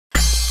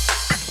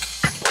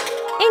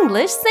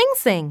English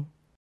sing-sing.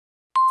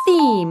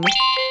 Theme: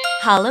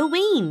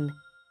 Halloween.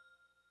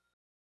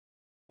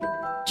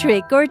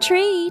 Trick or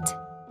treat.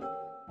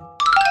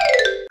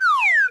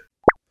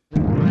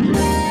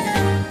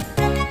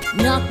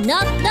 Knock,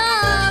 knock,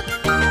 knock.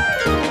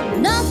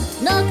 Knock,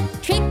 knock,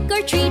 trick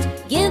or treat.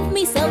 Give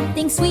me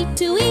something sweet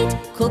to eat.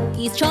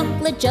 Cookies,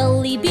 chocolate,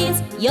 jelly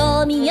beans.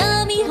 Yummy,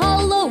 yummy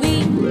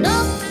Halloween.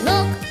 Knock,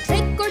 knock,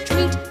 trick or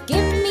treat.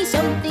 Give me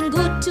something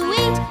good to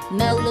eat.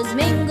 Melons,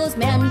 mangoes,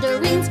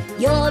 mandarins.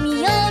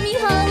 Yummy, yummy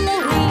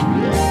Halloween.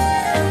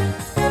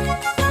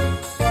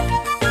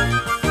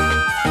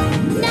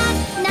 Knock,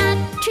 knock,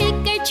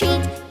 trick or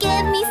treat.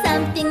 Give me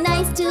something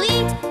nice to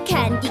eat.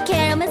 Candy,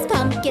 caramels,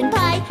 pumpkin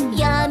pie.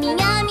 Yummy,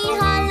 yummy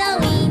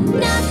Halloween.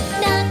 Knock,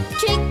 knock,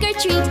 trick or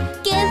treat.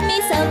 Give me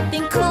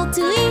something cool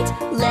to eat.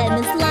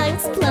 Lemons,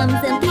 limes,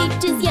 plums, and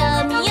peaches.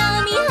 Yummy,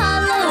 yummy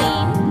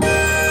Halloween.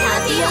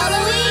 Happy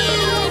Halloween!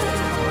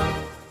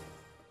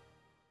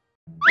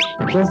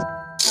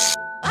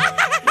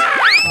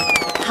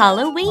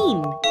 Halloween.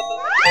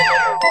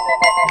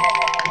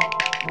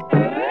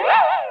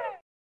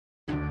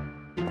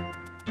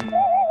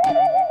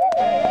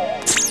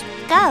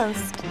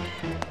 Ghost.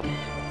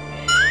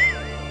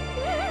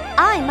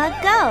 I'm a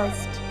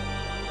ghost.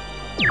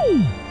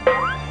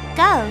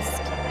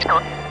 Ghost.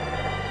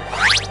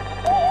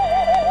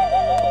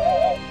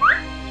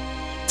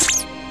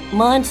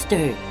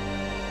 Monster.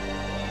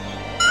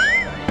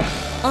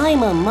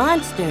 I'm a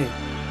monster.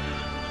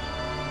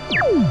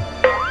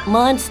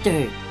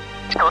 Monster.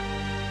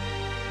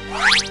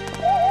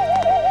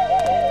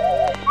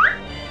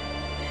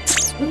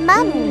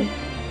 Mummy.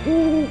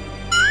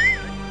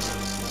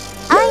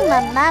 I'm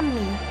a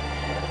mummy.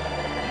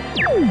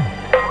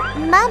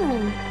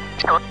 Mummy.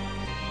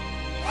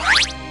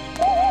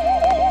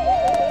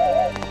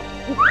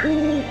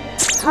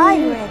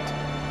 Pirate.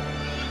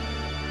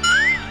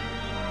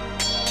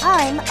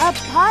 I'm a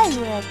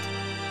pirate.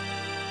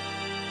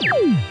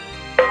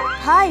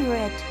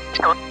 Pirate.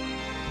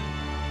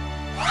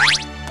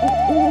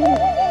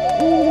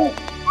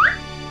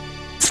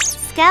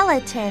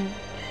 Skeleton.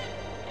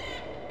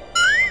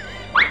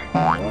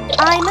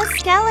 I'm a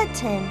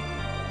skeleton.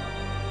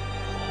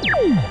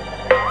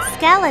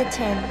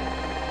 Skeleton.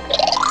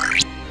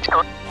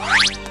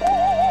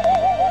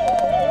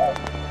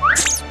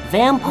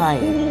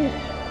 Vampire.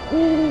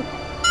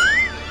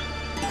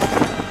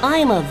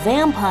 I'm a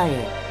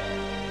vampire.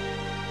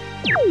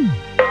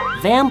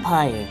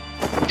 Vampire.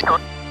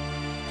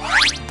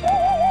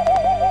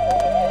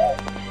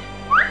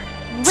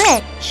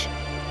 Witch.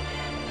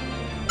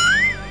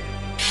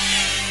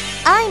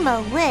 I'm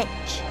a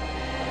witch.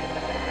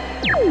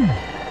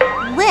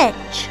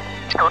 Witch.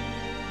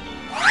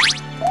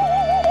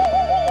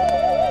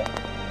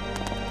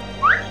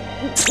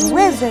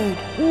 Wizard.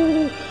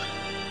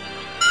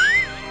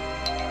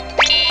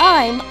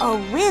 I'm a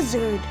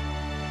wizard.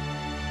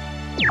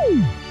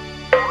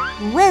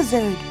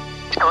 Wizard.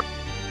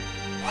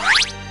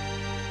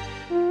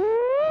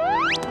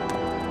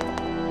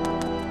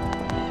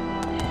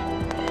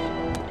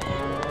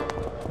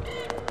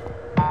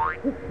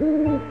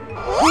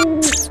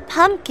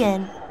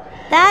 Pumpkin.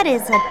 That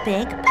is a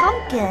big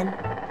pumpkin.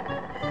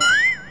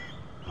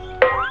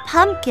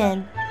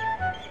 Pumpkin.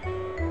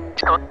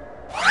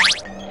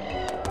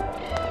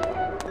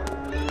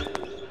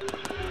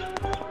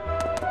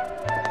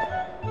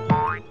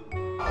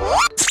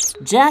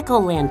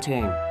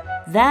 Jack-o'-lantern.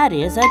 That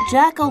is a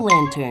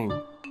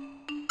jack-o'-lantern.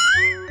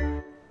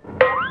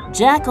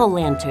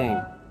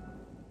 Jack-o'-lantern.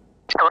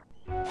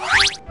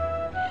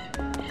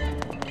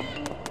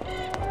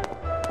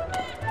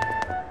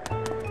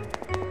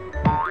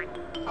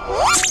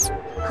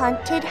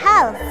 Haunted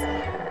house.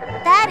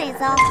 That is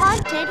a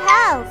haunted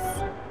house.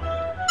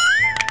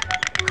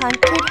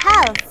 Haunted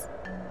house.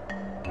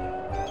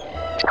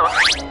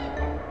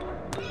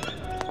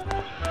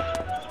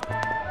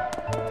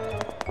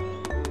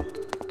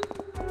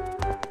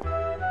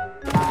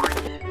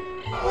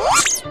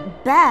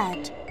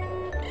 Bat.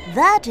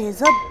 That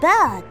is a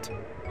bat.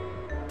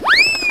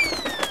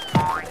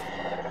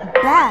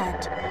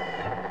 Bat.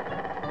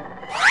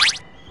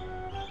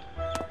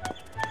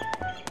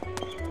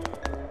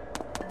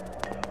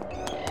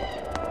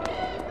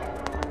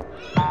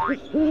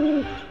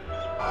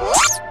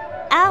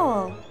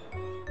 Owl.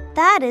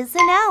 That is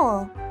an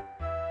owl.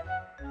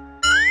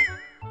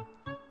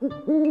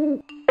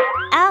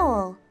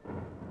 Owl.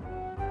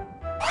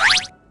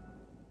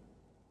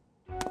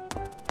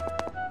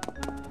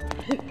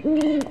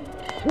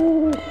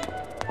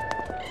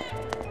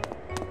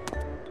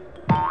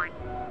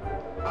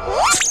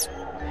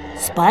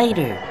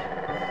 Spider.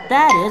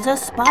 That is a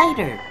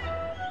spider.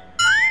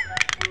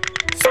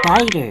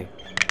 Spider.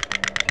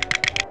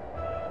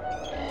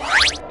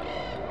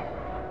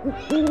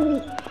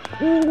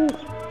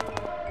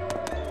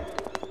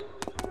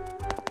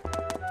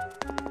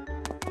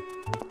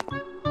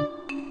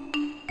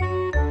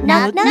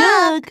 Knock,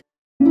 knock.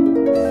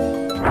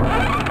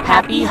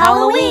 Happy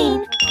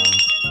Halloween!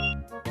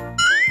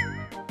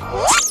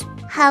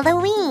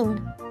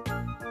 Halloween.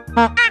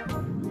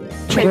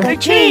 Trick or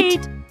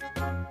treat.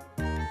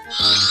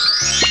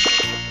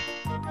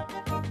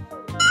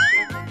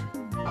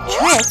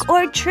 Trick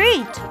or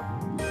treat.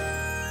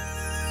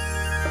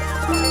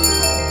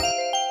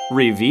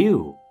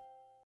 Review.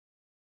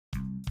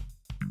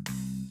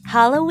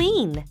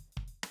 Halloween.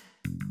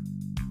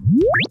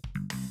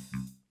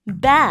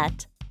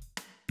 Bat.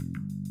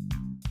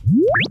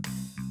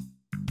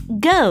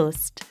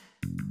 Ghost.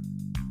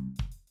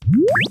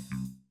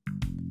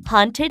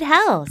 Haunted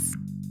house.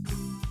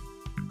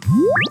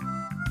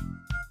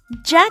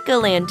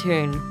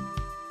 Jack-o'-lantern.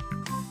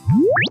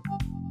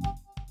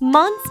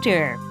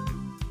 Monster.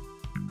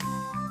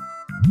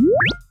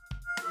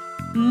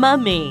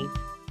 Mummy.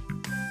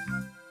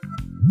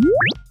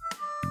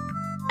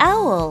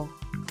 Owl.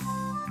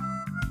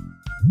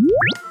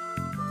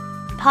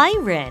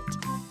 Pirate.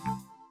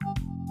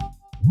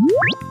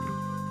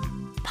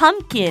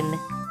 Pumpkin.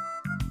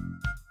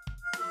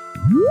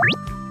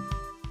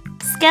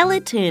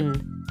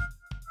 Skeleton.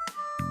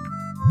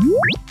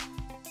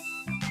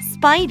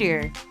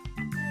 Spider.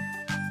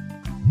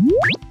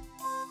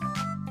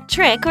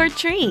 Trick or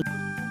treat.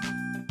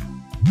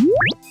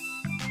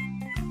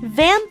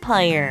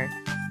 Vampire.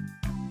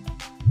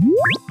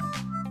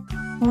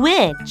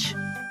 Witch.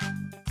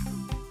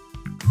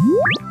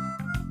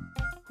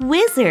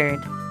 Wizard.